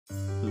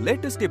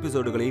Latest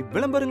எபிசோடுகளை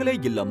விளம்பரங்களே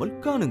இல்லாமல்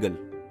காணுங்கள்.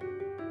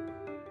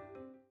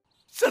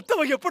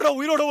 செத்தவன் எப்படா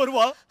உயிரோட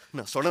வருவா?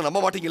 நான் சொன்ன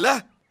நம்ப மாட்டீங்கல்ல?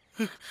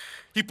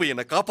 இப்ப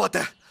என்ன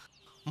காப்பாத்த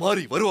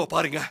மாறி வருவா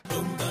பாருங்க.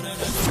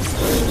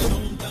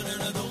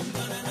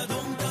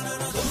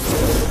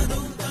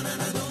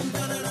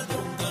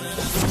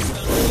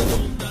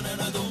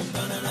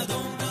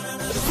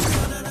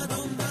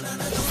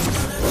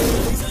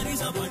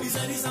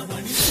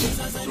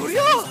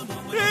 சூர்யா!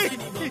 ஏய்,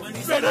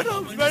 வேணடா,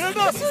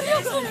 வேணடா. சூர்யா,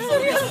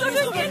 சூர்யா,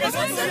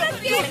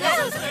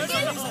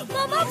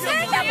 மாமா,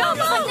 வேண்டாம்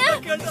மாமா.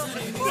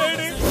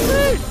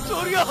 ஏய்,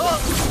 சூர்யா,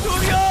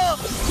 சூர்யா!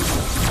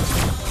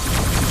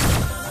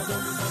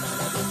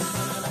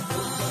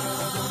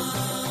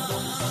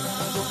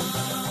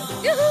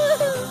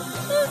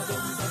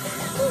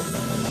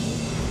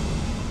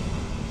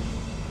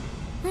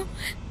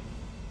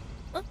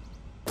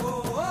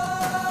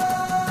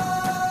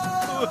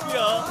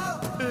 சூர்யா,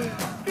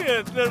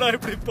 என்னடா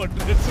இப்படி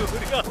பண்ற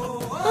சூர்யா?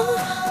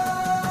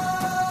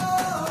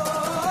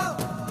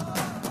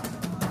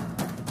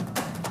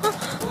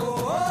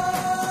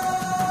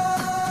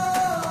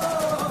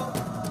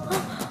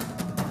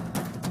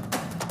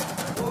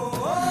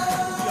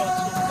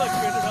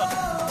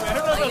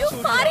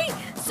 மாரி,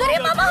 சூர்யா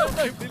மாமா.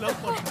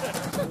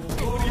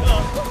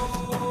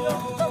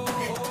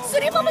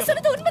 சூர்யா மாமா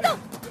சொன்னது உண்மைதான்.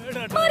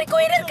 மாரி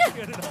கோயில் இருக்கு.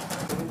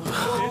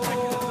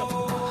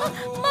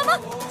 மாமா,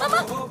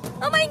 மாமா,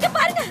 மாமா இங்க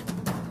பாருங்க.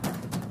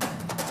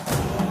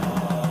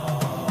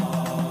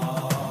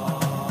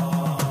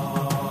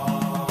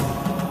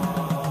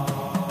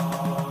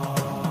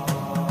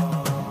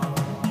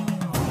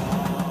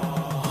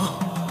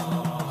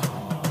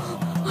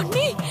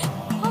 அண்ணி,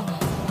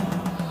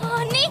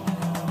 அண்ணி.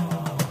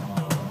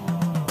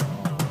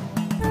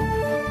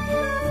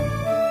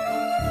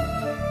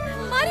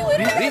 மாரி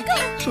உயிரோட இருக்கா?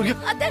 சூர்யா,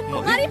 அத்தை,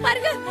 மாரி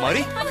பாருங்க.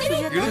 மாறி,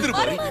 எழுந்துரு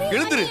மாறி,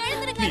 எழுந்துரு.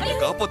 நீ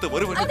காப்பாத்த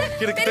வருவன்னு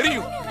எனக்கு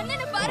தெரியும்.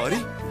 மாறி,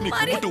 நீ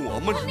கும்பிட்டு உன்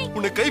அம்மன்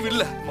உன்னை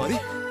கைவிடல. மாறி,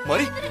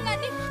 மாறி,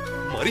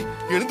 மாறி,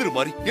 எழுந்துரு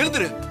மாறி,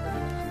 எழுந்துரு.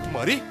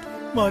 மாறி,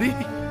 மாறி,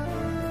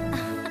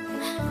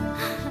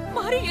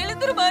 மாரி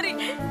எழுந்துரு மாரி.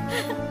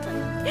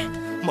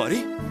 மாறி,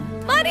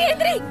 மாரி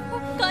எந்திரி.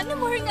 கண்ணு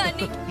முழுங்க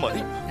அண்ணி.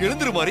 மாறி,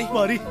 எழுந்துரு மாறி.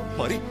 மாறி,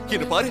 மாறி,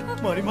 என்ன பாரு.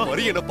 மாறிமா.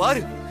 மாறி, என்ன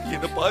பாரு.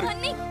 என்ன பாரு.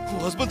 அண்ணி.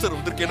 உன் ஹஸ்பண்ட் சார்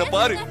வந்திருக்கு, என்ன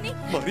பாரு.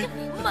 மாறி,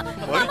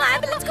 மாமா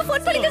ஆம்புலன்ஸ்க்கு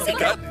ஃபோன் பண்ணுங்க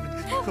சீக்கிரம்.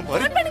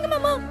 மாறி, ஃபோன் பண்ணுங்க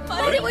மாமா.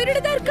 மாரி உயிரோட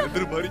தான் இருக்கா.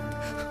 எழுந்துரு மாறி.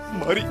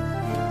 மாறி,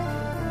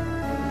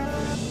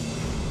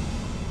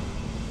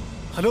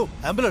 ஹலோ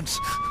ஆம்புலன்ஸ்.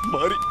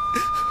 மாறி,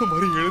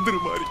 மாறி, எழுந்துரு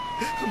மாறி.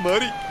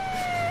 மாறி,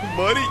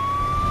 மாறி,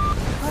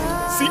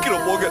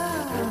 சீக்கிரம் போக.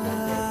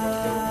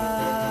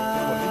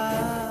 மாறி,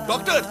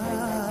 டாக்டர்.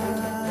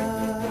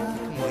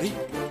 மாறி,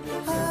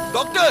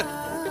 டாக்டர்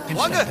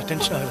வாங்க.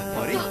 டென்ஷன் ஆகல.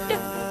 மாறி,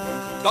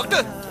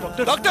 doctor,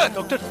 doctor, doctor,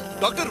 doctor,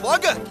 doctor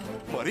வாங்க.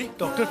 மாறி,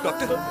 டாக்டர்,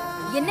 டாக்டர்.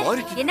 என்ன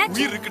மாறிக்கு என்னாச்சு?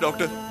 உயிர் இருக்கு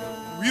டாக்டர்.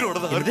 உயிரோட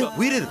தான் என்னது? இருக்கா.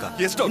 உயிர் இருக்கா?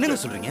 Yes doctor. என்னங்க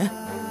சொல்றீங்க?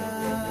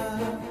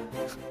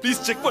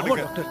 ப்ளீஸ் செக் ஆமா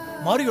பண்ணுங்க. டாக்டர்,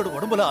 மாரியோட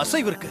உடம்புல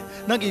அசைவு இருக்கு.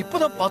 நாங்க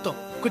இப்பதான் பார்த்தோம்.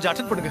 கொஞ்சம்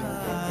அட்டென்ட் பண்ணுங்க.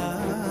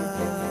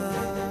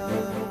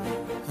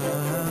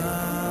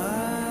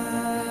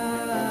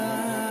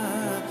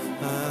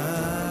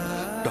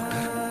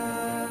 டாக்டர்,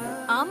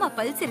 ஆமா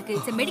பல்ஸ் இருக்கு.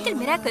 It's medical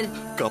miracle.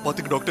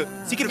 காப்பாத்துங்க டாக்டர்.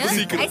 சீக்கிரம்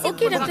சீக்கிரம்.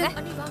 Okay doctor.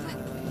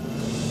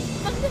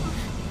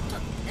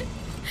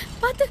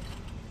 பாத்து.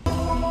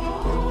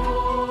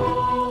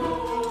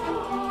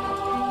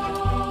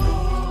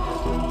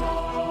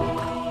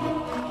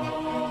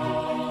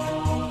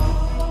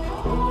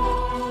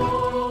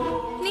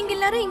 நீங்க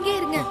எல்லாரும் இங்கே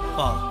இருங்க.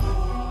 ஆ,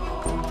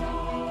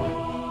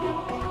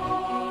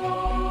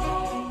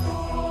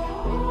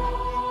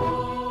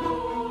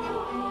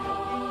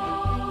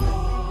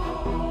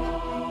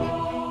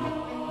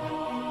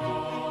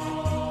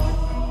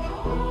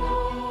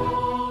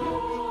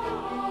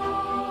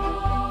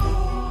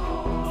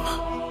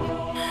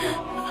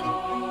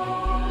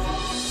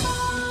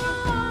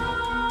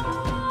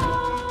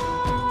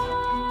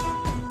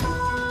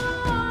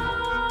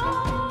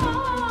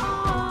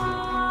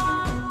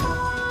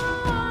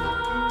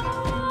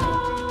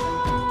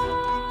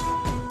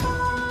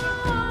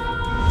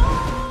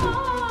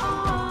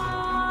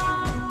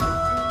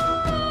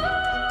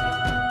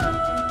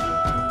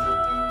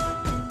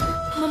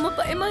 மாமா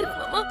பயமா இருக்கு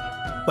மாமா.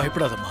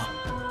 பயப்படாதம்மா,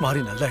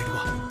 மாறி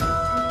நல்லாயிடுவா.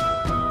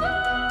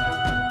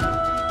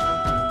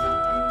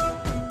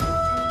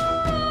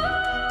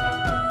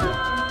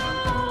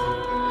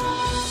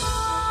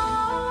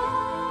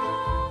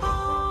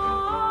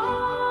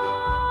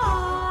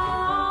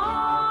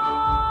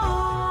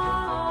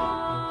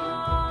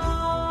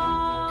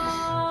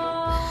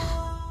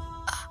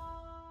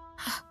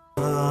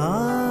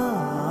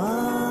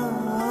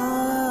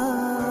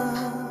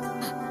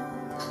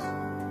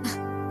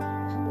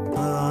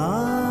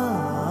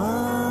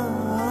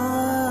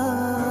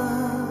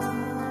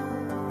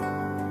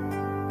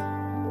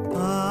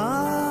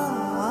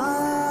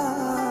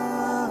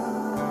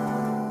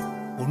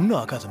 ஒண்ணும்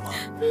ஆகாதம்மா.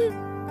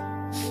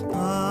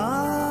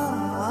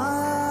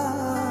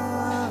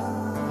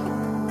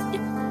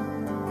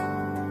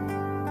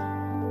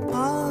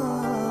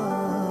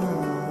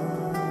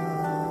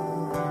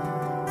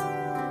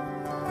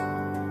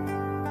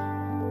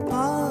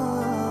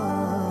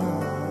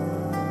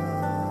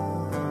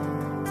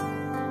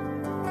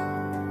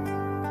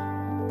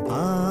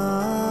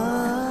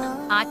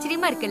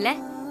 ஆச்சரியமா இருக்குல்ல?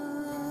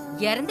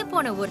 இறந்து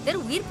போன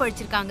ஒருத்தர் உயிர்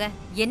பழிச்சிருக்காங்க.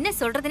 என்ன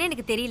சொல்றதுன்னு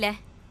எனக்கு தெரியல.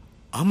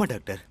 ஆமா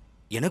டாக்டர்,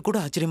 எனக்கு கூட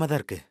ஆச்சரியமா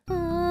தான் இருக்கு.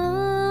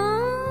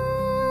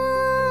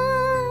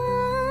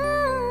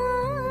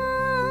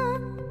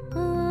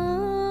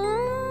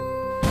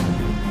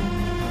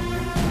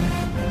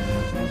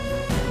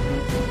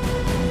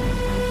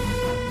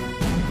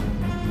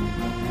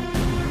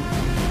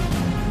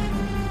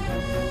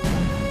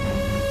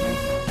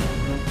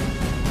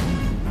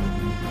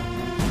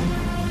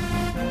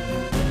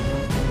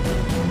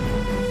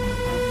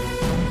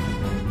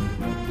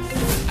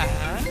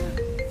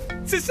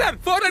 சிஸ்டர்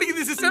போன்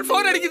அடிக்குது. சிஸ்டர்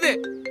போன் அடிக்குது.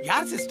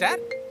 யார் சிஸ்டர்?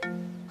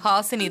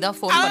 ஹாசினி தான்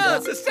போன் பண்றா.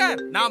 சிஸ்டர்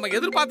நாம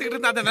எதிர்பார்த்துக்கிட்டு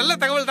இருந்த அந்த நல்ல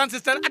தகவல் தான்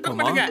சிஸ்டர். அட்டெண்ட்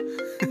பண்ணுங்க.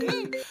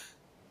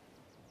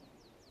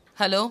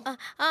 ஹலோ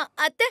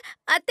அத்தை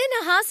அத்தை,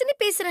 நான் ஹாசினி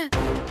பேசுறேன்.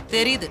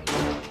 தெரியுது.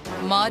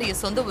 மாரிய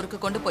சொந்த ஊருக்கு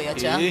கொண்டு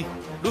போயாச்சா? ஏய்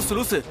லூசு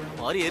லூசு,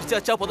 மாறி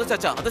எரிச்சாச்சா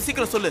புதைச்சாச்சா அத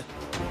சீக்கிரம் சொல்லு.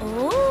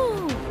 ஓ,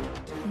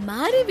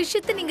 மாரி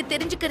விஷயத்தை நீங்க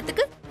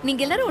தெரிஞ்சுக்கிறதுக்கு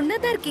நீங்க எல்லாரும்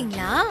ஒன்னாதான்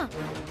இருக்கீங்களா?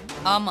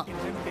 ஆமா,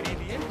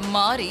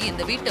 மாரி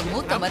இந்த வீட்டு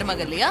மூத்த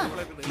மருமக இல்லையா?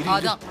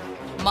 அதான்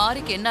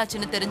மாரிக்கு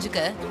என்னாச்சுன்னு தெரிஞ்சுக்க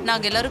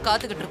நாங்க எல்லாரும்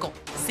காத்துக்கிட்டு இருக்கோம்.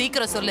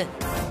 சீக்கிரம் சொல்லு.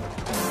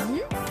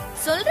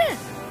 சொல்றேன்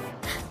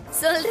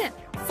சொல்றேன்.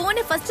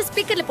 போனை ஃபர்ஸ்ட்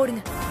ஸ்பீக்கர்ல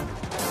போடுங்க.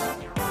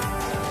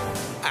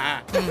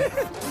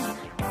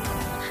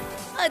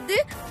 அது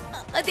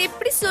அது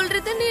எப்படி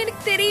சொல்றதுன்னு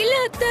எனக்கு தெரியல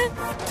அத்தை.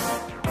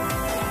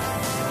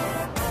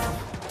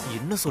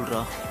 என்ன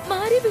சொல்றா?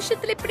 மாரி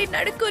விஷயத்துல இப்படி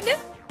நடக்கும்னு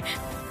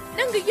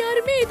நாங்க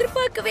யாருமே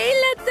எதிர்பார்க்கவே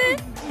இல்ல அத்தை.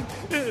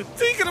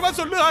 சீக்கிரமா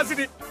சொல்லு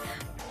ஹாசினி.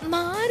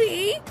 மாரி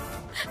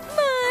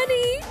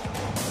மாரி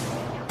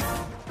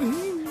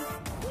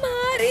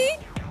மாரி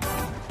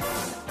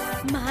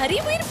மாரி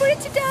உயிர்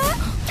பிழைச்சிட்டா.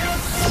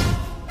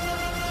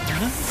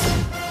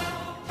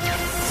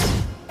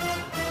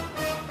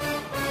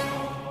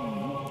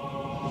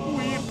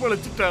 உயிர்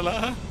பழிச்சிட்டாளா?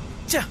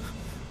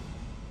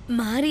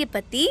 மாரிய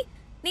பத்தி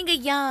நீங்க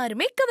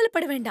யாருமே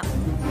கவலைப்பட வேண்டாம்.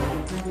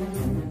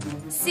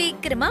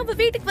 சீக்கிரமா அவ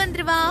வீட்டுக்கு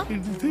வந்துருவா.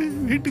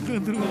 வீட்டுக்கு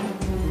வந்துருவா.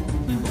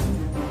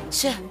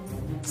 ச்சே,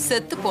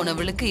 செத்து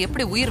போனவளுக்கு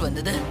எப்படி உயிர்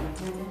வந்தது?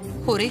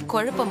 ஒரே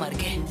குழப்பமா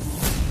இருக்கே.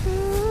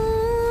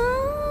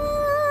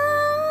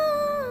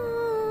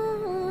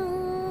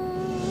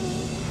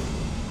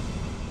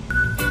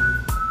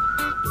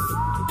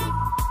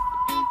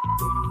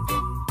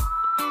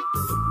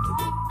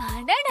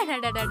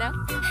 அடடடடடடா.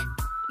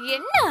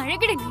 என்ன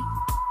அழகுட நீ.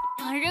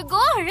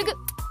 அழகோ அழகு.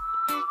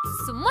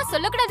 சும்மா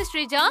சொல்லக்கூடாது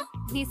ஸ்ரீஜா.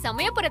 நீ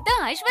சமயபுரத்து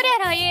ஐஸ்வர்யா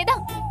ராயே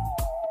தான்.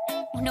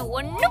 உன்னை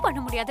ஒண்ணும் பண்ண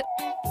முடியாது.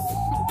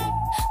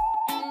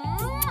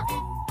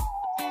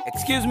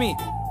 எக்ஸ்கியூஸ் மீ,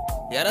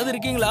 யாராவது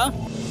இருக்கீங்களா?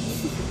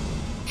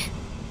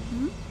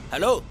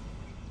 ஹலோ,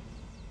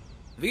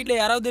 வீட்ல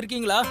யாராவது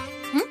இருக்கீங்களா?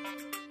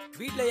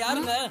 வீட்ல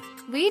யாருங்க?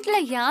 வீட்ல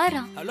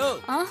யாரா? ஹலோ,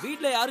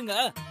 வீட்ல யாருங்க?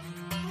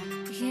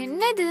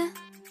 என்னது?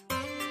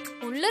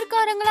 உள்ள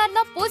இருக்காரங்களா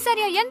இருந்தா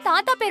பூசாரியா என்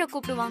தாத்தா பேரை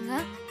கூப்பிடுவாங்க,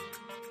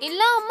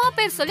 இல்ல அம்மா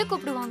பேர் சொல்லி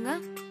கூப்பிடுவாங்க.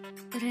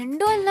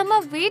 ரெண்டும் இல்லாம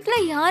வீட்ல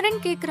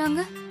யாருன்னு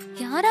கேக்குறாங்க.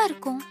 யாரா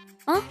இருக்கும்?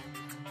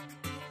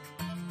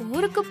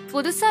 ஊருக்கு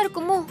புதுசா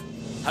இருக்குமோ?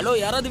 ஹலோ,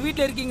 யாராவது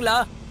வீட்ல இருக்கீங்களா?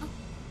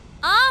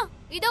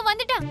 இதோ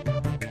வந்துட்டேன்.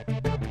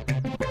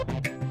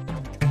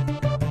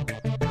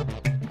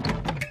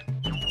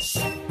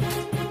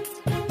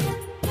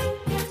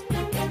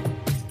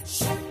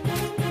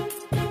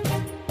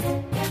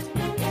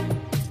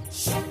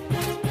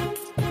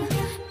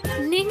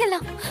 நீங்களா?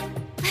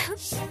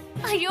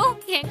 ஐயோ,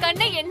 என்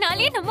கண்ணை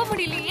என்னாலே நம்ப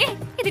முடியலையே.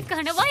 இது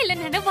கனவா இல்ல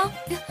நனவா?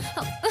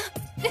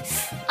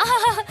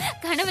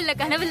 கனவில்ல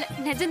கனவில்ல,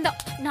 நிஜம்தான்.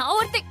 நான்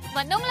ஒருத்தி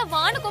வந்தவங்கள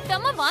வான்னு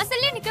கூப்பிடாம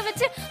வாசல்லே நிக்க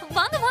வச்சு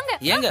வாங்க வாங்க.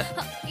 ஏங்க?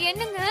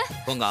 என்னங்க?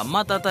 உங்க அம்மா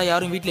தாத்தா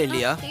யாரும் வீட்ல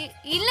இல்லையா?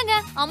 இல்லங்க,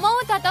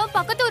 அம்மாவும் தாத்தாவும்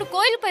பக்கத்து ஒரு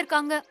கோயில்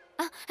போயிருக்காங்க.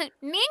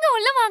 நீங்க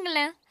உள்ள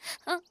வாங்கல.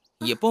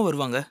 எப்போ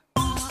வருவாங்க?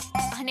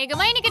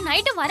 அநேகமா இன்னைக்கு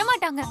நைட்டு வர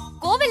மாட்டாங்க.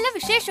 கோவில்ல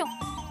விசேஷம்.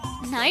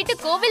 நைட்டு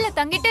கோவில்ல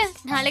தங்கிட்டு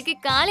நாளைக்கு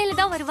காலையில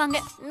தான் வருவாங்க.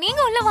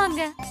 நீங்க உள்ள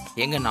வாங்க.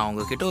 ஏங்க, நான்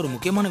உங்ககிட்ட ஒரு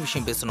முக்கியமான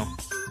விஷயம் பேசணும்.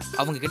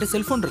 அவங்க கிட்ட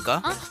செல்போன் இருக்கா?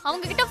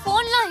 அவங்க கிட்ட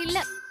போன்லாம் இல்ல.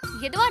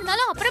 எதுவா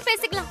இருந்தாலும் அப்புறம்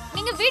பேசிக்கலாம்.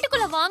 நீங்க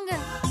வீட்டுக்குள்ள வாங்க.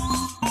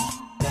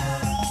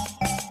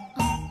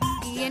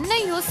 என்ன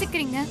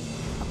யோசிக்கிறீங்க?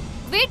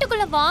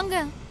 வீட்டுக்குள்ள வாங்க.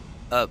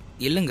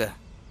 இல்லங்க,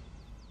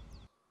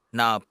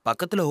 நான்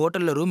பக்கத்துல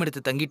ஹோட்டல்ல ரூம்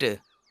எடுத்து தங்கிட்டு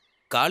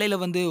காலையில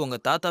வந்து உங்க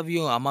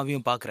தாத்தாவையும்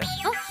அம்மாவையும் பாக்குறேன்.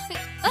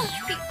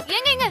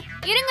 ஏங்க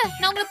இருங்க,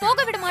 நான் உங்களை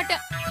போக விட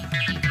மாட்டேன்.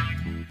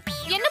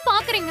 என்ன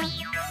பாக்குறீங்க?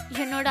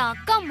 என்னோட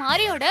அக்கா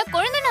மாரியோட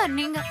குழந்தைனார்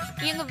நீங்க.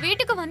 எங்க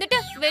வீட்டுக்கு வந்துட்டு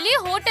வெளிய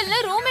ஹோட்டல்ல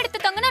ரூம் எடுத்து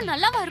தங்கினா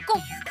நல்லாவா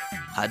இருக்கும்?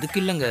 அதுக்கு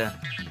இல்லங்க,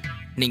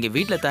 நீங்க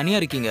வீட்ல தனியா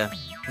இருக்கீங்க,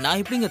 நான்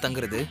எப்படிங்க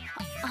தங்குறது?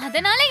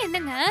 அதனால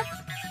என்னங்க,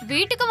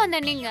 வீட்டுக்கு வந்த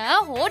நீங்க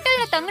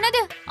ஹோட்டல்ல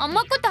தங்குனது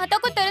அம்மாக்கும்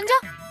தாத்தாக்கும் தெரிஞ்சா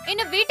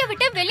என்ன வீட்டை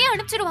விட்டு வெளியே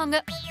அனுப்பிச்சிருவாங்க.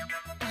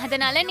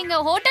 அதனால நீங்க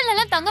ஹோட்டல்ல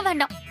எல்லாம் தங்க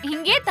வேண்டாம்,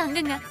 இங்கே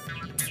தங்குங்க.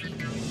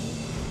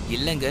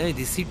 இல்லங்க,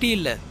 இது சிட்டி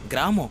இல்ல,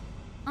 கிராமம்.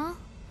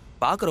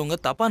 பாக்குறவங்க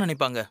தப்பா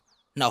நினைப்பாங்க.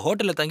 நான்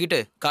ஹோட்டல்ல தங்கிட்டு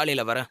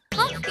காலையில வரேன்.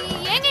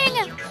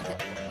 ஏங்க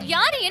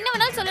யாரு என்ன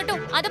வேணாலும்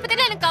சொல்லட்டும், அத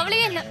பத்திலாம் எனக்கு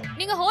கவலையே இல்ல.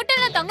 நீங்க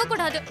ஹோட்டல்ல தங்க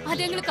கூடாது, அது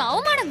எங்களுக்கு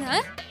அவமானங்க.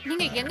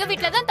 நீங்க எங்க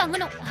வீட்ல தான்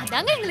தங்கணும்,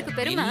 அதாங்க எங்களுக்கு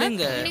பெருமை.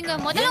 இல்லைங்க. நீங்க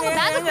முதல்ல உங்க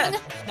பேக்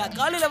கொடுங்க. நான்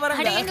காலையில அட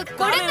வரேன். எங்க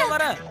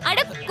கொடுங்க. அட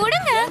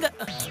கொடுங்க.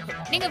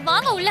 நீங்க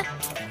வாங்க உள்ள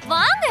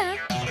வாங்க.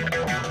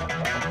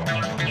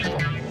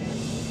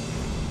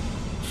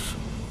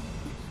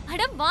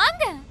 அட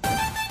வாங்க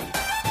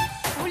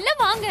உள்ள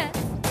வாங்க.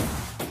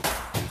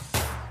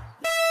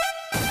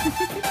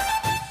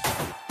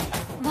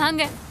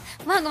 வாங்க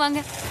வாங்க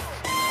வாங்க.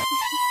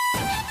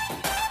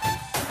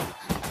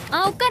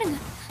 உட்காருங்க.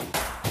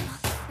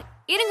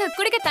 இருங்க,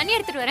 குடிக்க தண்ணி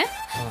எடுத்துட்டு வரேன்.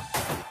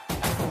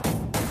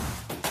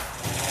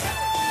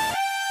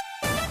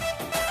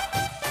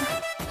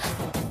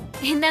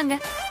 இந்தாங்க.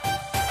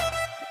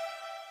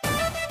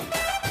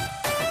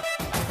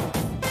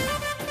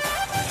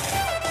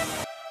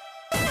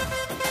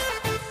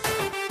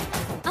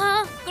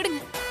 கொடுங்க.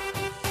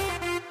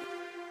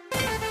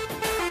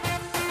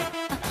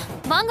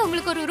 வாங்க,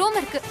 உங்களுக்கு ஒரு ரூம்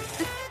இருக்கு.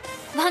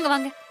 வாங்க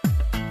வாங்க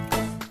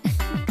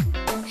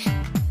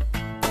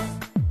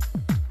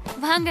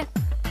வாங்க.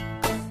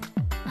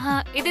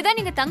 இதுதான்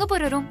நீங்க தங்க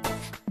போற ரூம்.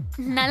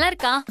 நல்லா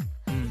இருக்கா?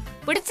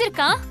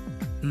 பிடிச்சிருக்கா?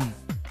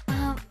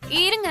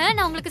 இருங்க,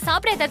 நான் உங்களுக்கு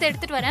சாப்பிட ஏதாவது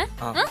எடுத்துட்டு வரேன்.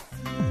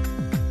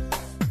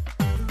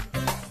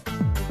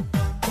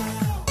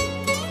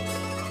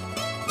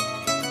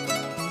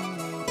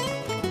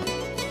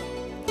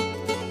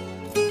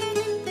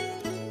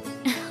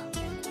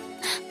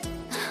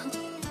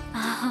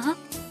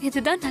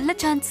 இதுதான் நல்ல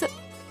சான்ஸ்.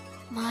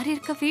 மாறி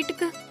இருக்க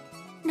வீட்டுக்கு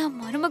நான்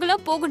மருமகளா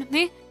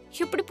போகணுமே.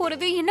 எப்படி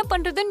போறது, என்ன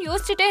பண்றதுன்னு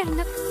யோசிச்சுட்டே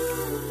இருந்தேன்.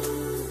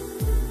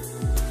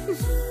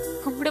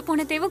 கும்பிட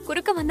போன தெய்வம்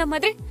குறுக்க வந்த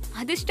மாதிரி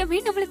அதிர்ஷ்டமே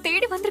நம்மள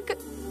தேடி வந்திருக்கு.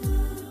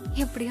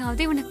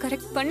 எப்படியாவது இவனை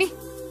கரெக்ட் பண்ணி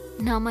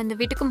நாம அந்த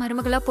வீட்டுக்கு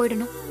மருமகளா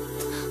போயிடணும்.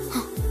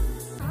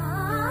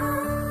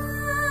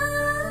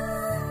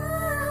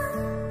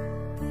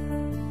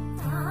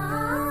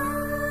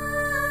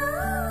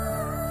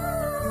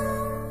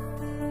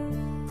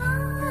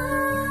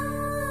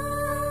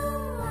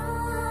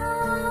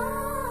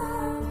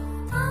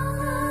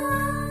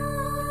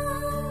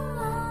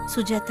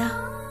 சுஜாதா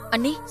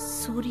அண்ணி,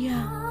 சூர்யா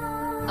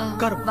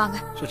வாங்க.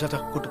 சுஜாதா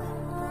கூட்டு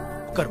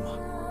உட்காருமா.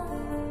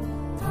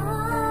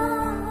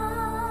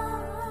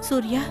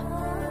 சூர்யா,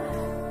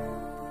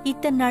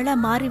 இத்தனை நாளா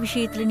மாறி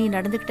விஷயத்துல நீ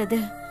நடந்துகிட்டது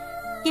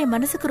என்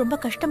மனசுக்கு ரொம்ப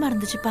கஷ்டமா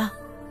இருந்துச்சுப்பா.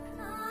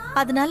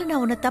 அதனால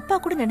நான் உன்னை தப்பா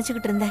கூட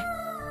நினைச்சுக்கிட்டு இருந்தேன்.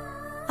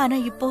 ஆனா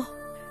இப்போ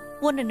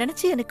உன்னை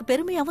நினைச்சு எனக்கு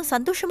பெருமையாவும்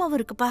சந்தோஷமாவும்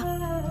இருக்குப்பா.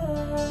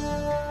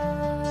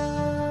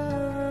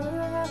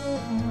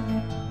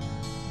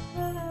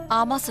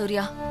 ஆமா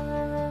சூர்யா,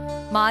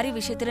 மாறி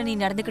விஷயத்துல நீ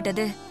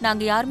நடந்துகிட்டது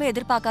நாங்க யாருமே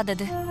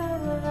எதிர்பார்க்காதது.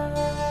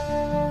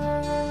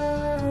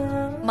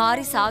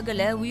 மாறி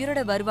சாகல,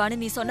 உயிரோட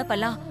வருவான்னு நீ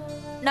சொன்னப்பெல்லாம்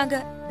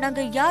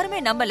நாங்க யாருமே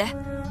நம்பல.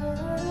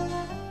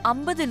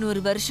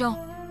 50-100 வருஷம்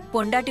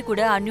பொண்டாட்டி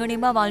கூட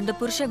அந்யோன்யமா வாழ்ந்த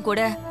புருஷன்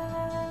கூட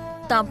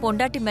தான்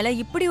பொண்டாட்டி மேல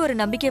இப்படி ஒரு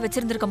நம்பிக்கை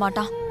வச்சிருந்திருக்க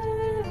மாட்டான்.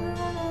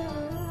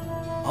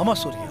 ஆமா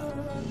சூர்யா,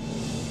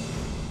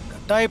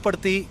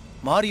 கட்டாயப்படுத்தி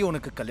மாறி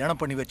உனக்கு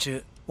கல்யாணம் பண்ணி வச்சு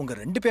உங்க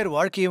 2 பேர்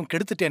வாழ்க்கையும்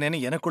கெடுத்துட்டேனேன்னு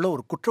எனக்குள்ள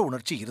ஒரு குற்ற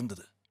உணர்ச்சி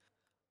இருந்தது.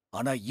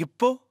 ஆனா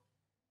இப்போ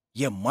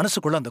என்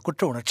மனசுக்குள்ள அந்த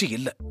குற்ற உணர்ச்சி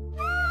இல்ல.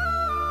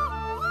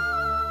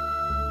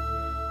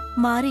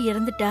 மாறி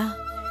இறந்துட்டா,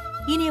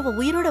 இனி அவ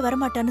உயிரோட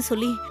வரமாட்டான்னு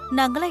சொல்லி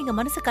நாங்களாம் எங்க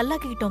மனசை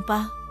கல்லாக்கிக்கிட்டோம்ப்பா.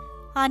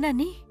 ஆனா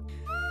நீ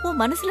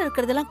உன் மனசுல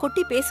இருக்கிறதெல்லாம்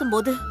கொட்டி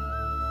பேசும்போது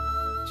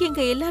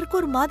எங்க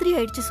எல்லாருக்கும் ஒரு மாதிரி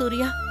ஆயிடுச்சு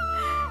சூர்யா.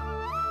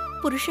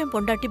 புருஷன்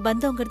பொண்டாட்டி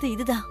பந்தங்கிறது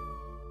இதுதான்.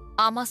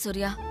 ஆமா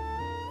சூர்யா,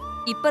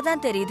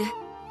 இப்பதான் தெரியுது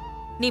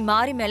நீ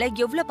மாறி மேல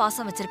எவ்வளவு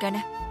பாசம்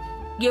வச்சிருக்கேன்னு,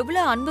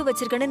 எவ்வளவு அன்பு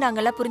வச்சிருக்கேன்னு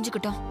நாங்கெல்லாம்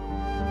புரிஞ்சுக்கிட்டோம்.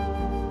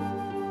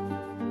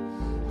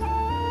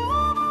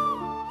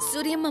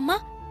 சூரிய மாமா,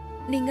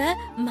 நீங்க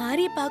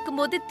மாரிய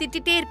பாக்கும்போது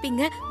திட்டிட்டே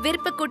இருப்பீங்க,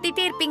 வெறுப்ப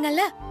கொட்டிட்டே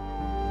இருப்பீங்கல்ல.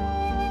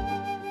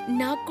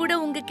 நான் கூட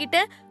உங்ககிட்ட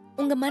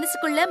உங்க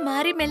மனசுக்குள்ள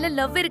மாரி மேல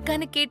லவ்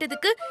இருக்கான்னு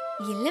கேட்டதுக்கு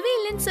இல்லவே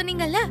இல்லைன்னு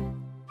சொன்னீங்கல்ல.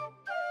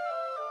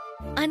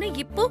 ஆனா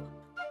இப்போ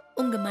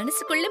உங்க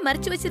மனசுக்குள்ள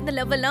மறைச்சு வச்சிருந்த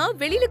லவ் எல்லாம்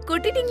வெளியில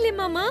கொட்டிட்டீங்களே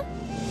மாமா.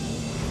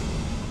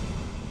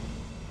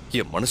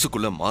 என்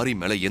மனசுக்குள்ள மாறி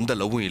மேல எந்த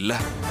லவ்வும் இல்ல.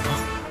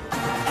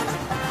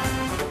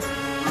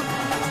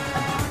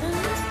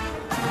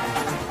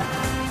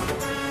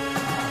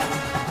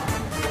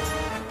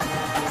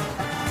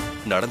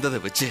 நடந்ததை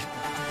வச்சு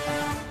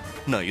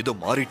நான் ஏதோ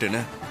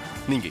மாறிட்டேன்னு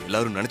நீங்க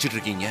எல்லாரும் நினைச்சிட்டு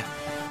இருக்கீங்க.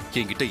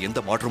 என்கிட்ட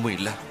எந்த மாற்றமும்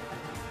இல்ல.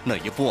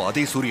 நான் எப்பவும்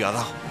அதே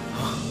சூர்யாதான்.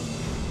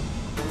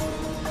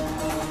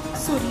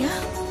 சூர்யா,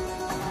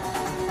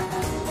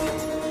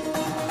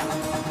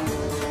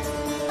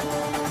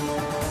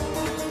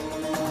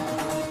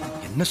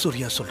 என்ன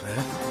சூர்யா சொல்ற?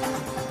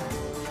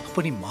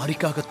 அப்ப நீ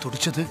மாரிக்காக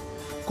துடிச்சது,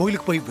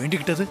 கோயிலுக்கு போய்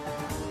வேண்டிக்கிட்டது,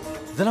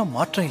 இதெல்லாம்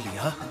மாற்றம்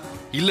இல்லையா?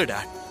 இல்ல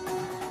டாட்.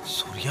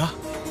 சூர்யா,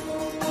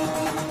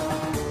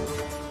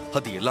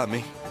 அது எல்லாமே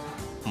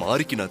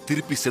மாரிக்கு நான்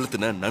திருப்பி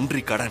செலுத்தின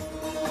நன்றி கடன்.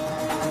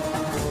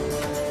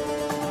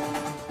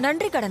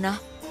 நன்றி கடனா?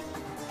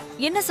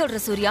 என்ன சொல்ற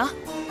சூர்யா?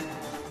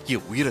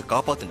 என் உயிரை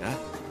காப்பாத்துன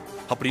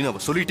அப்படின்னு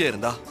அவ சொல்லிட்டே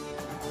இருந்தா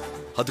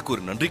அதுக்கு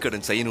ஒரு நன்றி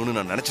கடன் செய்யணும்னு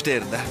நான் நினைச்சிட்டே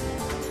இருந்தேன்.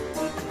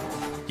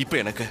 இப்ப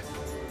எனக்கு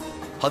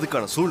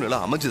அதுக்கான சூழ்நிலை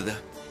அமைஞ்சது.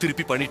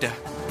 திருப்பி பண்ணிட்டேன்.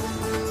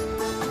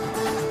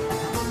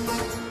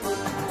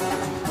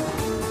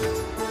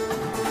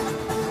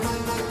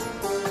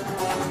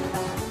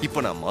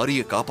 இப்ப நான்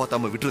மாரியை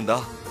காப்பாத்தாம விட்டுருந்தா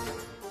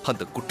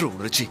அந்த குற்ற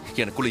உணர்ச்சி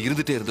எனக்குள்ள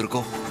இருந்துட்டே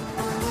இருந்திருக்கும்.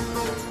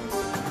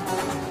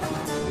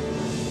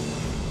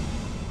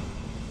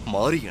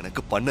 மாரி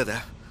எனக்கு பண்ணத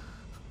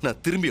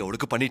நான் திரும்பி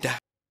அவளுக்கு பண்ணிட்டேன்.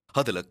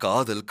 அதுல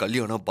காதல்,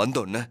 கல்யாணம்,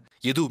 பந்தம்னு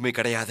எதுவுமே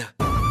கிடையாது.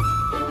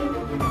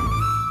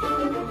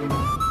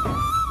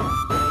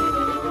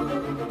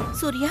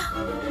 சூர்யா,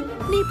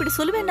 நீ இப்படி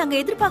சொல்லுவேன் நாங்க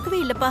எதிர்பார்க்கவே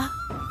இல்லப்பா.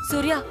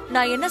 சூர்யா,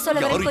 நான் என்ன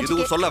சொல்ல யாரும் வரேன்னு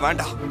எதுவும் சொல்ல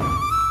வேண்டாம்.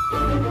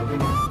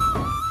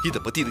 இத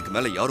பத்தி இதுக்கு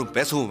மேல யாரும்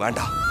பேசவும்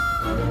வேண்டாம்.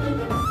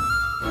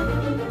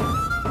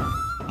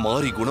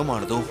 மாறி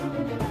குணமானதும்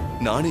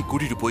நானே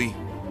கூட்டிட்டு போய்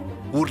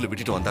ஊர்ல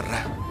விட்டுட்டு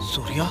வந்துடுறேன்.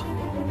 சூர்யா,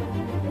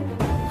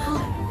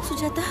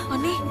 சுஜாதா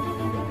அண்ணே,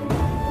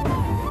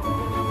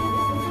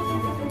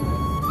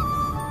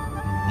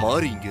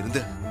 மாறி இங்க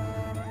இருந்து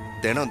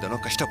தினம்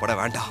தினம் கஷ்டப்பட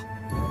வேண்டாம்.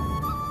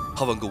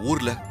 அவங்க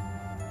ஊர்ல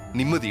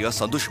நிம்மதியா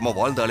சந்தோஷமா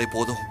வாழ்ந்தாலே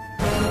போதும்.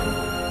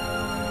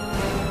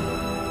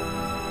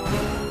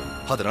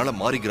 அதனால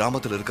மாறி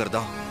கிராமத்துல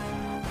இருக்கிறதா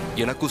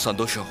எனக்கும்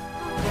சந்தோஷம்.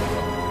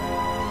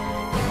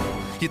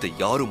 இதை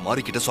யாரும்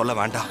மாறிக்கிட்ட சொல்ல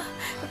வேண்டாம்.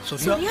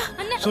 சூர்யா,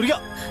 சூர்யா,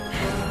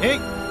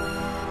 ஏய்,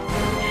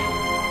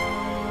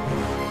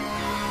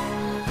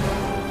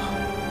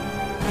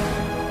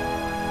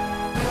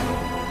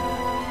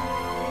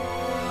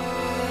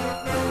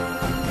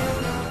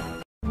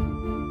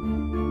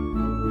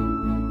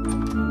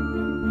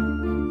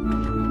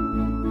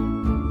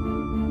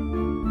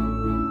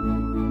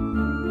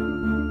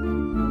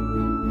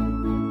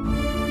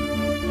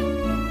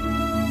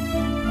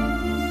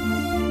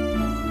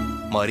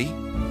 மாறி,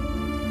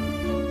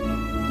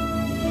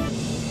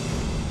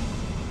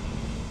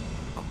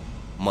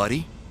 மாறி,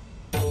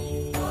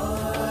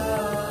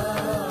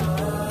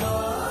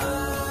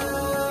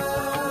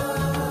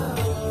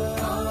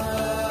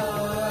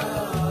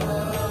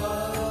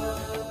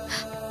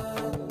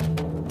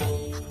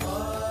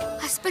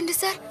 ஹஸ்பண்ட்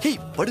சார். ஹே,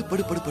 படு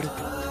படு படு படு.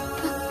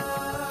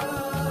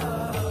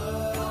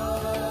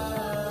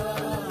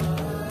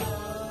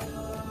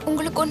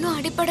 உங்களுக்கு ஒன்னும்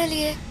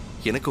அடிபடலையே?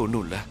 எனக்கு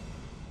ஒண்ணும் இல்ல,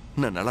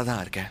 நான் நல்லா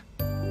தான் இருக்கேன்.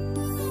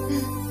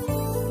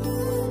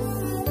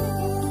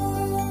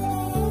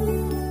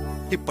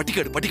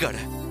 பட்டிக்காடு பட்டிக்காடு,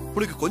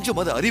 உனக்கு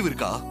கொஞ்சமாவது அறிவு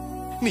இருக்கா?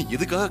 நீ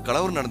எதுக்காக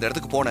கலவரம் நடந்த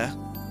இடத்துக்கு போன?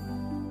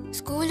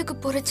 ஸ்கூலுக்கு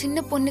போற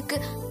சின்ன பொண்ணுக்கு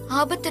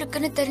ஆபத்து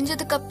இருக்குன்னு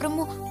தெரிஞ்சதுக்கு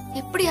அப்புறமும்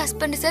எப்படி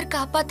ஹஸ்பண்ட் சார்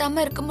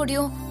காப்பாத்தாம இருக்க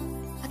முடியும்?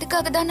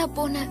 அதுக்காக தான் நான்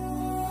போனேன்.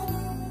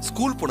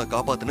 ஸ்கூல் பொண்ண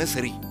காப்பாத்துன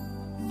சரி,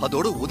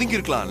 அதோட ஒதுங்கி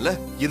இருக்கலாம்ல.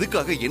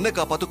 எதுக்காக என்ன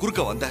காப்பாத்த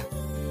குறுக்க வந்த?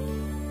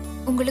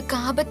 உங்களுக்கு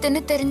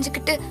ஆபத்துன்னு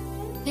தெரிஞ்சுக்கிட்டு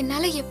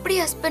என்னால எப்படி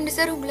ஹஸ்பண்ட்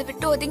சார் உங்களை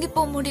விட்டு ஒதுங்கி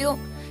போக முடியும்?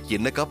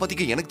 என்ன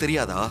காப்பாத்திக்க எனக்கு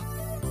தெரியாதா?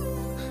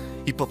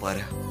 இப்ப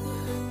பாரு,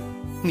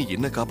 நீ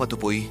என்ன காப்பாத்து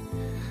போய்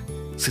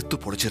செத்து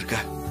பொழைச்சிருக்க.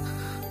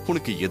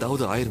 உனக்கு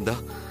ஏதாவது ஆயிருந்தா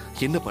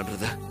என்ன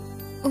பண்றத?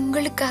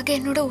 உங்களுக்காக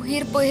என்னோட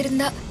உயிர்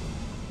போயிருந்தா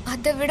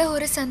அதை விட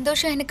ஒரு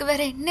சந்தோஷம் எனக்கு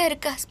வேற என்ன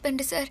இருக்கு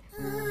ஹஸ்பண்ட் சார்?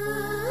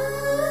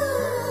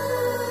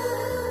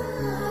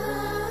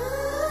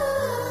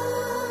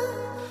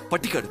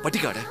 பட்டிக்காடு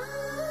பட்டிக்காடு,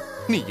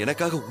 நீ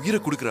எனக்காக உயிரை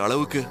கொடுக்கிற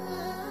அளவுக்கு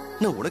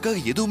நான்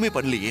உனக்காக எதுவுமே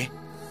பண்ணலையே.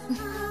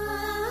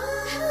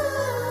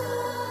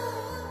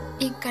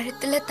 என்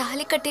கழுத்துல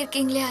தாலி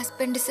கட்டிருக்கீங்களே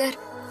ஹஸ்பண்ட் சார்,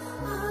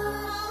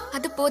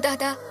 அது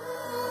போதாதா?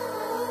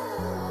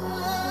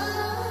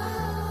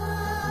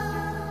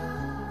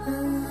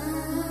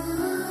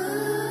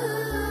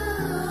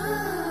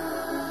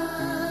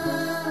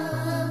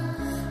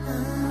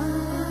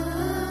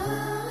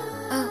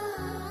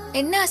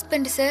 என்ன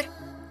ஹஸ்பண்ட் சார்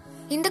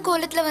இந்த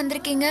கோலத்துல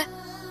வந்திருக்கீங்க?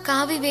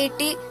 காவி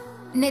வேட்டி,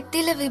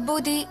 நெத்தில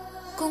விபூதி,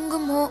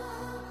 குங்குமம்,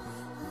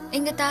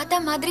 எங்க தாத்தா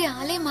மாதிரி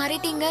ஆளே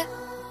மாறிட்டீங்க.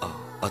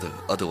 அது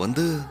அது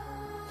வந்து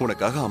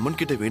உனக்காக அம்மன்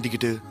கிட்ட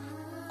வேண்டிக்கிட்டு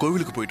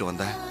கோவிலுக்கு போயிட்டு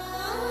வந்தேன்.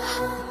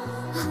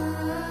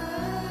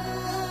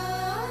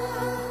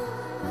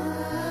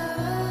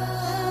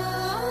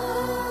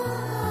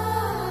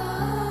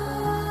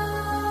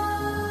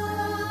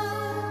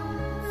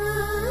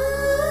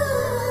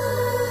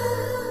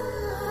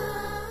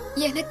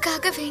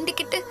 எனக்காக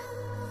வேண்டிக்கிட்டு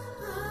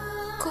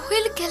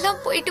கோயிலுக்கு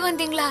எல்லாம் போயிட்டு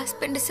வந்தீங்களா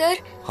ஹஸ்பண்ட் சார்?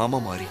 ஆமா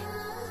மாறி,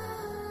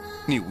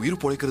 நீ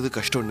உயிர் பொழைக்கிறது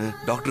கஷ்டம்னு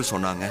டாக்டர்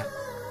சொன்னாங்க.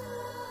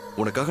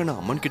 உனக்காக நான்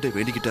அம்மன் கிட்ட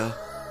வேண்டிக்கிட்டா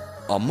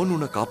அம்மன்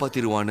உன்னை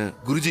காப்பாத்திருவான்னு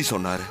குருஜி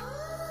சொன்னாரு.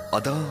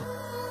 அதான்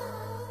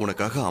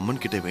உனக்காக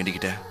அம்மன் கிட்ட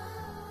வேண்டிக்கிட்ட.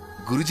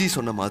 குருஜி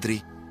சொன்ன மாதிரி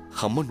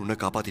அம்மன் உன்னை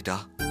காப்பாத்திட்டா.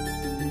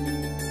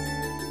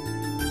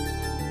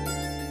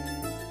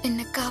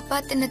 என்ன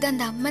காப்பாத்தினது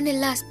அந்த அம்மன்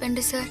இல்ல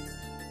ஹஸ்பண்ட் சார்,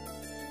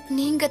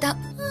 நீங்க தான்.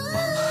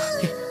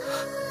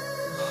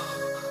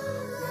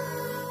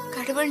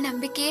 கடவுள்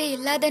நம்பிக்கையே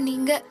இல்லாத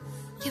நீங்க,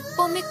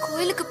 எப்பவுமே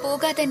கோயிலுக்கு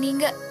போகாத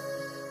நீங்க,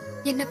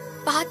 என்ன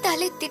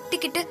பார்த்தாலே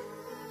திட்டிக்கிட்டு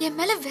என்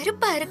மேல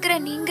வெறுப்பா இருக்கிற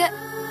நீங்க,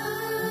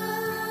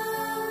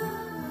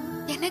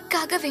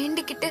 எனக்காக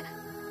வேண்டிக்கிட்டு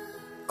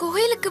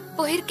கோயிலுக்கு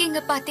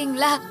போயிருக்கீங்க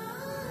பாத்தீங்களா?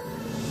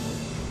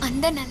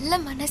 அந்த நல்ல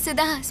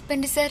மனசுதான்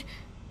ஹஸ்பண்ட் சார்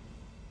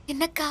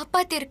என்ன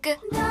காப்பாத்திருக்கு.